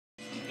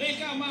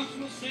cá, Marcos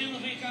Lucenna,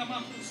 vem cá,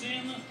 Marcos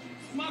Lucenna.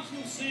 Marcos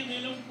Lucenna,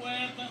 ele é um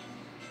poeta,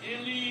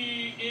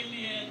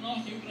 ele é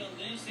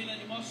norte-rio-grandense, ele é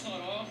de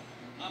Mossoró,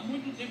 há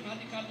muito tempo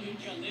radicado no Rio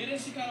de Janeiro.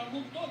 Esse cara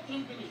lutou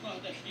tanto pelos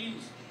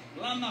nordestinos,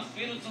 lá na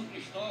feira de São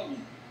Cristóvão.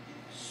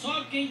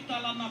 Só quem está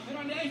lá na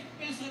feira, aliás,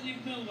 pensa ali,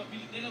 meu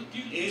apelido dele é o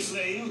Tiririca. Esse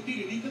aí é o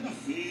Tiririca da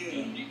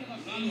feira. Tiririca da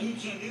feira. Lá no Rio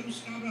de Janeiro, os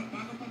cabras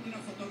pagam para tirar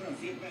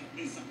fotografia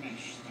dessa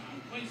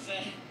prestado. Pois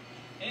é.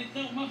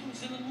 Então, Marcos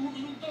Lucenna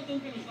lutou tanto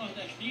pelos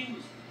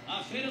nordestinos.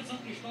 A feira de São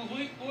Cristóvão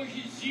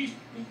hoje existe,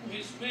 por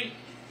respeito.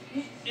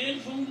 Ele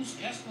foi um dos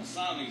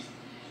responsáveis.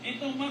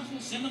 Então, Marcos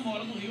Lucenna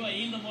mora no Rio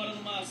ainda, mora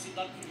numa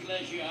cidade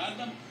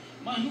privilegiada,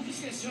 mas nunca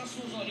esqueceu as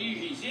suas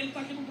origens. Ele está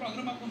aqui no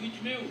programa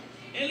Convite Meu.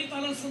 Ele está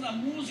lançando a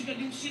música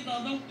de um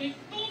cidadão que tem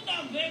tudo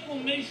a ver com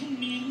o mês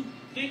junino,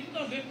 tem tudo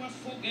a ver com as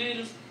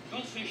fogueiras,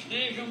 quando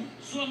festejam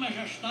Sua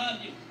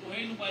Majestade, o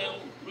Rei do Baião,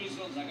 Luiz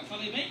Gonzaga.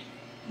 Falei bem?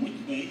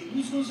 Muito bem.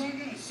 Luiz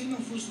Gonzaga, se não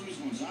fosse Luiz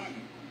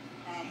Gonzaga,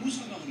 a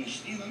música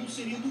nordestina não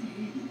seria do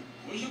mundo.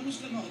 Hoje a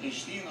música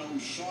nordestina, o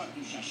shot,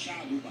 o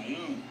chachado, o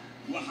baião,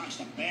 o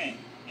arrasta-pé,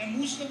 é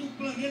música do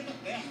planeta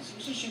Terra. Se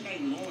você chegar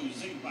em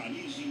Londres, em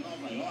Paris, em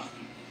Nova York,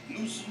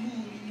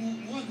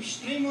 no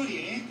Extremo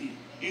Oriente,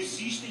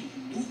 existem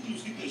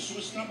núcleos de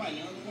pessoas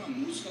trabalhando com a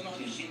música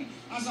nordestina.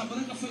 Asa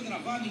Branca foi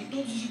gravada em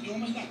todos os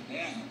idiomas da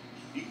terra,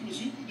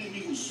 inclusive o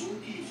Demi Rousseau,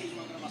 que fez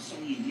uma gravação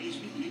em inglês,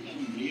 muito bonita,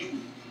 em grego,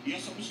 e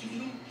essa música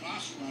virou um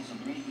clássico da Asa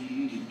Branca no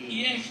mundo inteiro.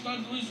 E é a história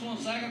do Luiz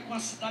Gonzaga com a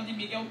cidade de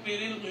Miguel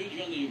Pereira, do Rio de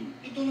Janeiro.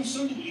 Eu estou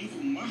lançando o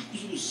livro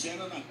Marcos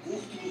Lucenna na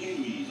Corte do Rei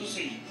Luiz, ou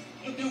seja,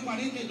 eu tenho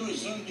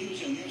 42 anos de Rio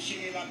de Janeiro,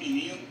 cheguei lá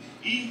menino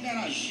e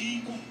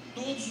interagi com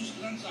todos os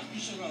grandes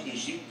artistas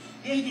nordestinos,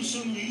 desde o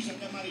São Luís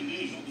até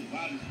Marinês, João do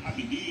Vale,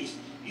 Abdias.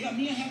 E a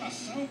minha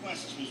relação com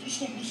essas pessoas, os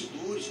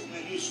compositores, como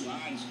Elias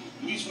Soares,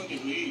 Luiz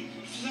Vanderlei,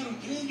 fizeram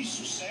grandes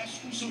sucessos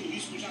com o São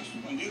Luís, com o Jacques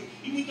do Pandeiro,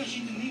 e muita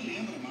gente nem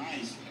lembra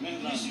mais.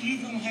 Então, esse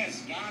livro é um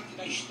resgate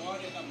da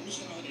história da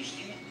música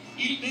nordestina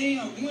e tem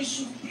algumas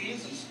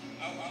surpresas,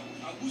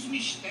 alguns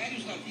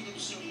mistérios da vida do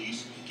São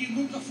Luís que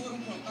nunca foram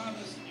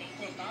contados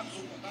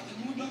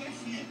em uma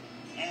biografia.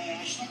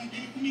 A história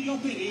dele com Miguel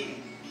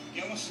Pereira, que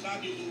é uma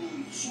cidade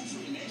do sul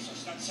fluminense, uma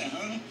cidade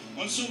serrana,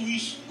 onde São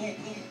Luís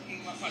comprou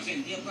uma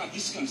fazendinha para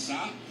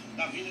descansar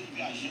da vida de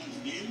viajante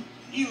dele,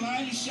 e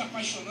lá ele se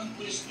apaixonando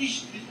por esse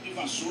distrito de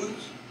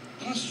Vassouras,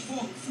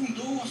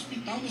 fundou o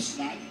hospital da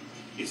cidade.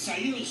 Eles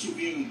saíram,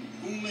 subiram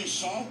com um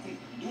lençol, com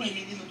duas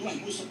meninas, duas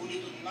moças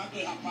bonitas de um lado,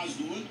 dois rapazes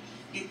do outro,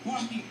 de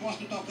porta em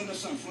porta tocando a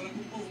sanfona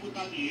para o povo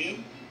botar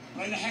dinheiro,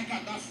 para ele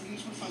arrecadar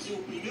fundos para fazer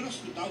o primeiro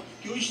hospital,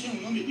 que hoje tem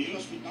o nome dele, o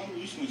Hospital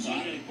Luiz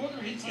Gonzaga.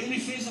 Ele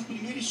fez a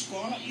primeira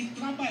escola e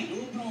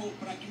trabalhou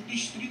para que o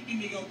distrito de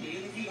Miguel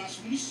Pereira virasse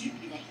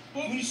município,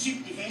 o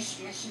município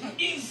tivesse na cidade.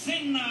 E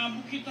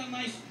Zenabo, que está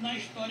na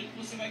história que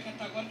você vai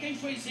cantar agora, quem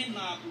foi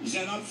Zenabo?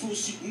 Zenabo foi o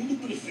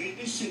segundo prefeito.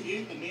 Esse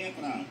CD também é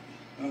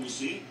para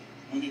você,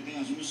 onde tem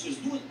as músicas.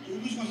 O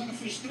Luiz Gonzaga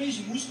fez 3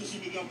 músicas em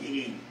Miguel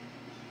Pereira.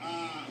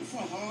 O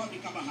Forró de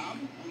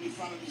Cabarrabo, onde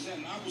fala de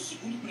Zenabo, o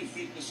segundo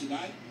prefeito da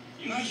cidade.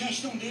 Na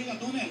gestão dele, a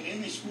dona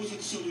Helena, a esposa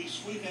de seu Luiz,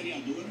 foi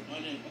vereadora.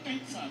 Olha aí, pouca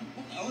gente sabe.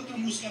 A outra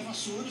música é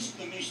Vassouras, que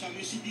também está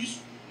nesse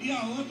disco. E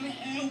a outra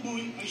é o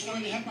Boi, a história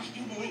de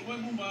repartir o boi. O Boi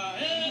Bumbá.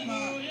 É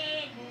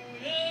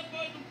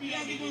boi do E a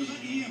de Piauí.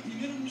 Gonzaguinha, a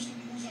primeira música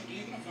de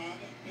Gonzaguinha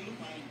gravada pelo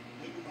pai,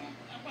 Boi Bumbá.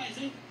 Rapaz,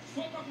 se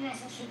for para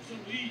conversar sobre o seu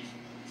Luiz,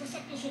 você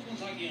sabe que eu sou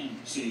gonzaguiano.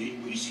 Sei,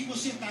 por isso que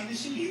você está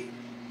nesse livro.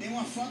 Tem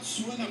uma foto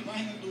sua na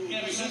página do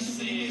Quero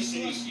agradecer, eu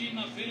estou 236. aqui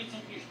na feira de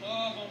São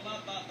Cristóvão,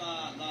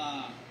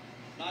 lá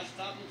da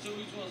estátua do seu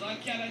Luiz Gonzaga,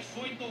 que aliás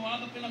foi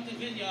doada pela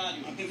TV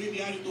Diário. A TV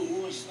Diário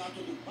doou a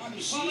estátua do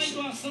Padre Cícero. Fala em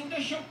doação,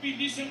 deixa eu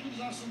pedir sem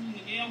autorização de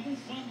ninguém, algum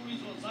fã do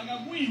Luiz Gonzaga,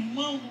 algum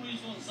irmão do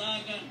Luiz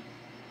Gonzaga,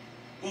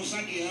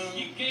 Gonzaguiano.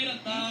 que queira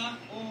dar,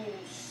 ou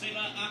sei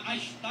lá, a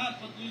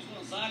estátua do Luiz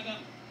Gonzaga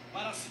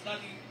para a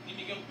cidade de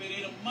Miguel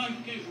Pereira, mais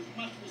do que justo.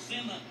 Marcos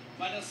Lucenna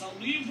vai lançar o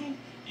livro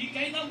e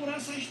quer inaugurar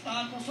essa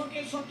estátua, só que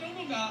ele só tem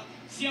um lugar.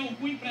 Se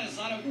algum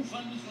empresário, algum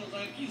fã do Luiz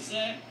Gonzaga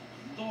quiser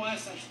doar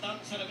essa estátua,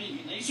 será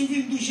bem-vindo, é isso?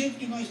 Silvino, do jeito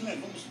que nós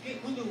levamos, porque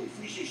quando eu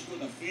fui gestor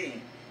da feira,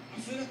 a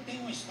feira tem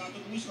uma estátua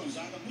do Luiz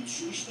Gonzaga muito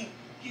justa,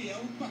 que é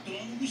o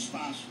patrono do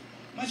espaço.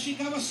 Mas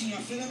ficava assim, a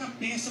feira era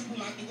pensa para o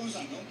lado de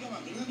Gonzagão, que é uma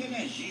grande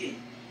energia.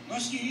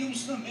 Nós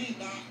queríamos também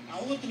dar à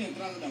outra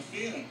entrada da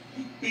feira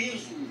um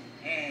peso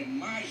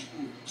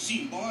mágico,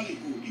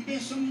 simbólico, e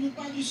pensamos no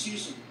Padre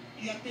Cícero.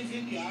 E a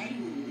TV Diário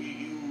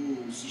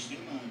e o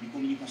Sistema de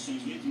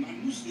Comunicações Verdes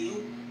nos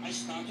deu a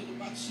estátua do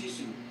Padre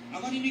Cícero.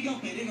 Agora em Miguel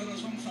Pereira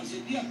nós vamos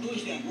fazer dia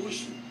 2 de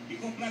agosto, e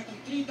completam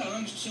 30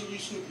 anos que o seu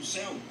Luiz foi para o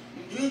céu,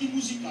 um grande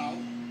musical,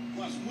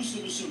 com as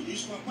músicas do seu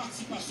Luiz, com a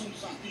participação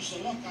dos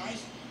artistas locais,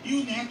 e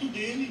o neto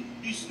dele,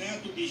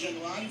 bisneto de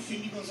Januário,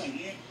 filho de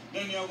Gonzaguinha,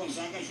 Daniel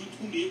Gonzaga, junto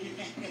comigo,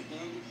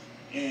 interpretando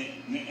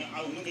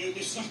no meio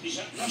desses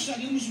artistas.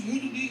 Gostaríamos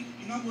muito de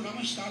inaugurar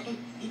uma estátua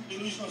de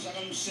Luiz Gonzaga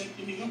no centro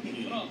de Miguel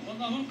Pereira. Pronto,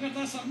 nós vamos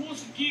cantar essa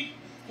música que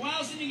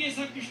quase ninguém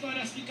sabe que história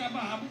é essa de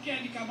Cabarrabo. O que é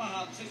de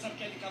Cabarrabo? Vocês sabem o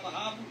que é de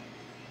Cabarrabo?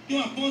 De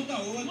uma ponta a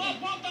outra. Uma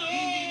ponta a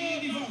E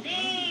de outra,